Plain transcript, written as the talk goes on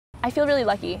I feel really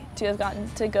lucky to have gotten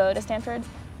to go to Stanford.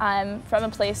 I'm from a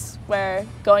place where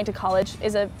going to college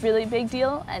is a really big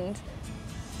deal, and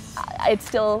it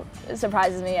still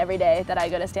surprises me every day that I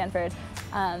go to Stanford.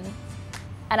 And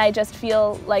I just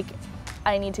feel like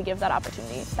I need to give that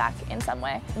opportunity back in some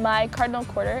way. My Cardinal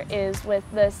Quarter is with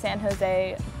the San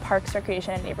Jose Parks,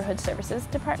 Recreation and Neighborhood Services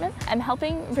Department. I'm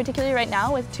helping particularly right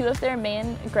now with 2 of their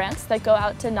main grants that go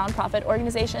out to nonprofit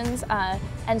organizations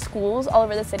and schools all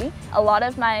over the city. A lot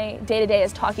of my day-to-day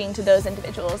is talking to those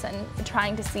individuals and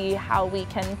trying to see how we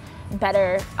can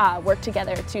better work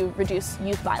together to reduce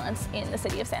youth violence in the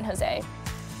city of San Jose.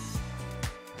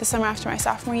 The summer after my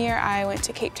sophomore year, I went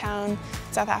to Cape Town,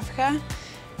 South Africa.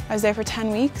 I was there for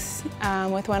 10 weeks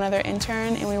with 1 other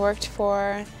intern, and we worked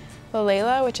for the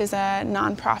Layla, which is a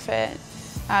nonprofit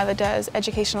that does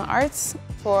educational arts.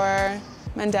 For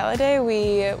Mandela Day,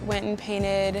 we went and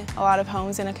painted a lot of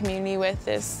homes in a community with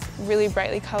this really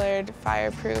brightly colored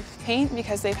fireproof paint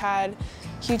because they've had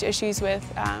huge issues with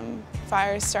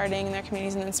fires starting in their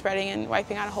communities and then spreading and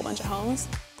wiping out a whole bunch of homes.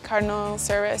 Cardinal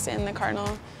service and the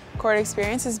Cardinal Quarter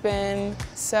experience has been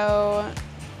so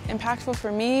impactful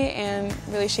for me and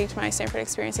really shaped my Stanford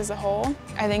experience as a whole.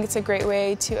 I think it's a great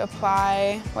way to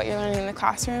apply what you're learning in the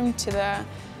classroom to the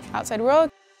outside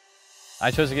world. I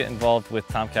chose to get involved with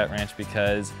Tomcat Ranch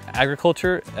because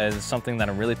agriculture is something that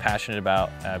I'm really passionate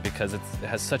about because it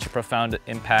has such a profound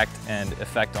impact and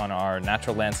effect on our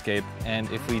natural landscape. And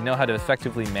if we know how to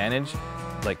effectively manage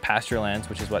like pasture lands,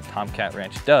 which is what Tomcat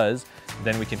Ranch does,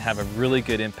 then we can have a really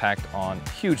good impact on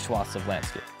huge swaths of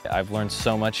landscape. I've learned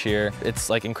so much here. It's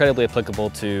like incredibly applicable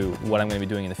to what I'm going to be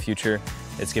doing in the future.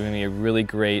 It's giving me a really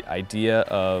great idea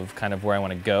of kind of where I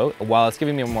want to go. While it's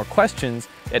giving me more questions,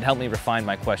 it helped me refine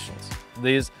my questions.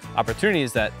 These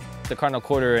opportunities that the Cardinal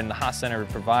Quarter and the Haas Center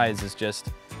provides is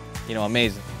just,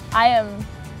 amazing. I am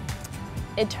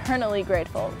eternally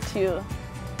grateful to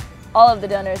all of the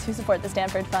donors who support the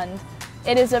Stanford Fund.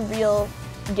 It is a real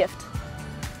gift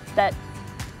that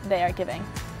they are giving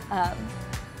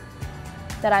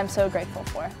that I'm so grateful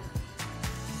for.